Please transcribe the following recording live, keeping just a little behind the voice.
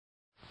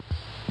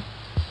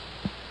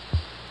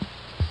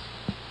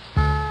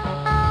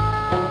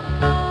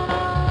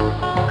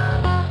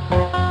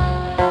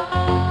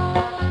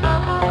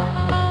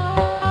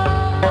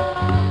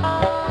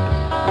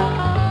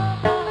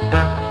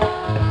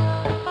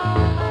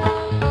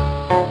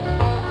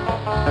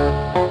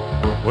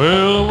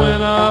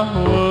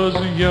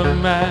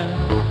man.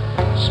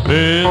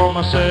 Spent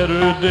my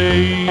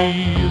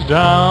Saturdays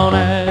down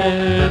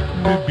at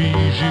the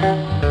Bijou,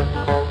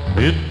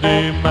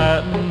 midday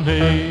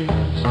matinees,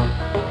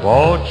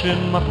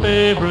 watching my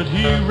favorite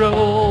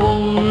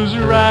heroes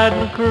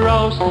riding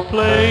across the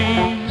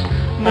plains.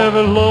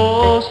 Never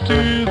lost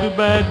to the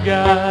bad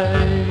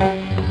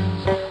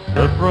guys,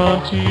 the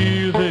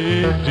frontier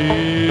they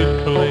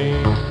did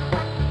claim.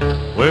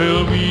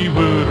 Well, we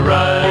would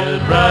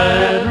ride,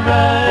 ride,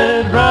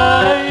 ride,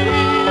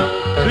 ride,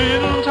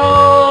 sitting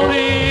tall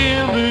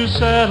in the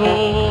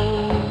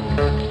saddle,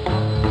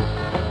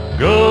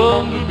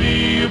 guns would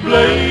be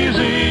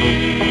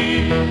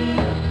blazing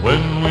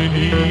when we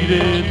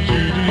needed to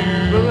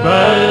do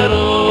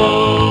battle.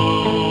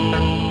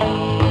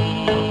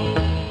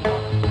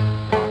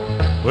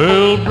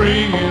 Well,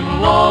 bringing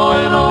law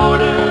and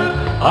order,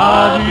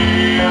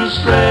 ideas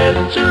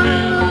spread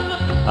through.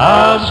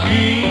 I was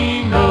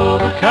king of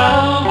the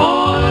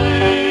Cowboys,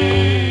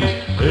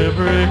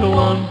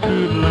 everyone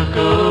could look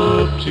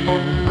up to.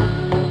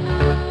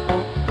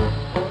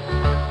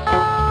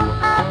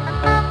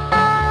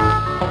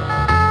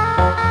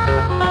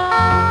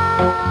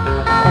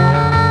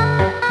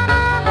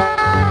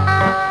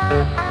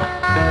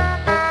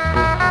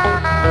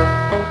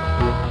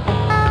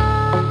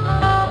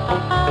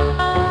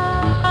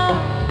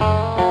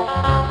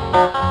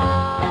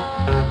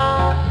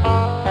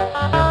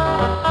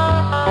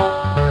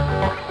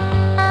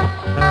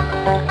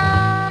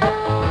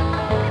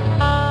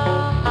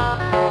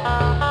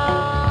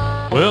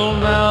 Well,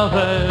 now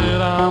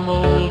that I'm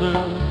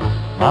older,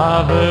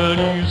 my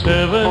values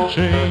haven't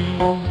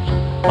changed.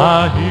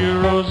 My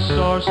heroes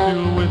are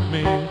still with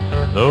me,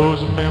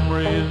 those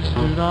memories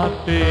do not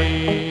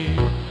fade.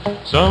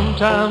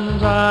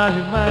 Sometimes I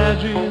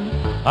imagine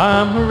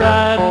I'm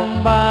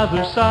riding by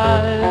their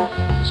side,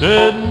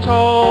 sitting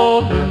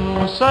tall in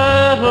the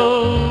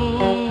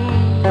saddle,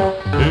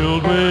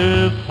 filled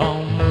with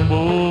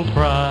humble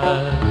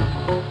pride.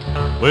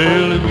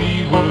 Well,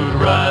 we would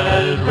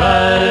ride,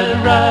 ride,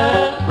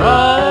 ride,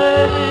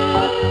 ride,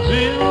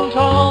 sitting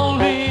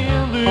tall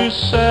in the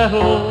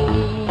saddle.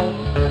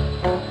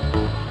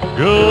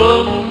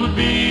 Guns would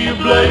be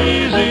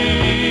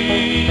blazing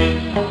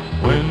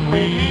when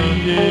we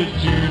needed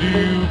to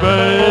do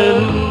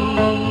battle.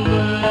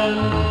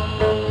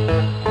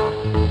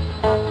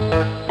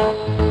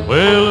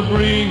 Well,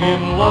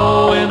 bringing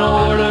law and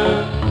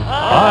order,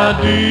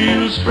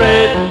 ideals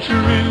spreading true.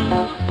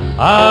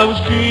 I was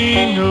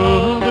king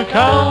of the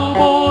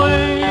Cowboys,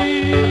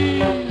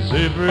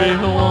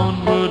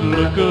 everyone would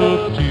look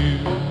up to.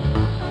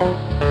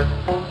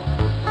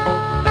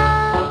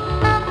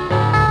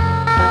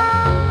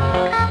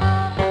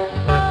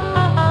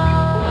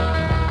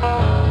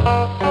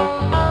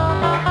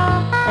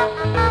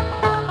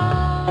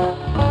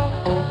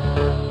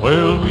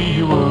 Well,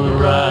 we would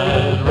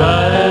ride,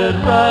 ride,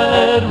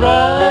 ride,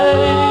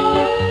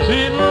 ride,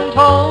 sitting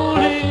tall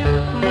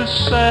in the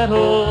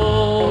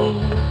saddle.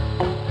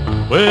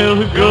 Well,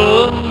 the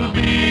guns would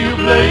be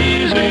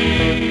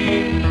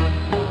blazing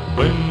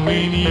when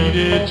we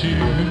needed to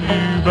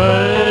do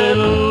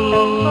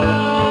battle.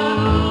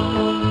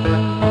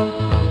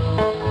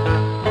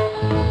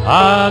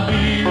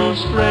 Ideals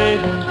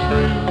spreading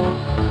true,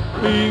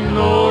 bringing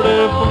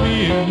order for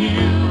me and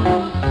you.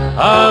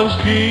 I was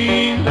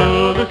king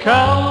of the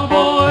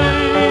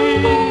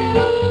Cowboys,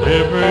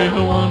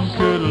 everyone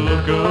could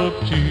look up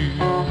to.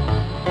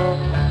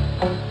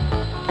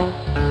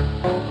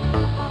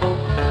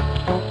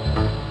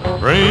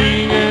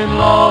 Bringing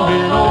law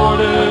and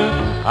order,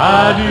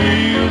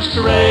 ideals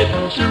straight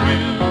and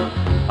true.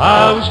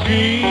 I was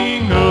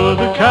king of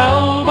the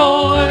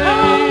Cowboys,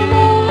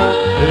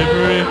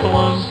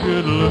 everyone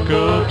could look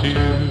up to.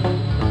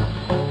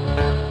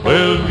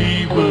 Well, we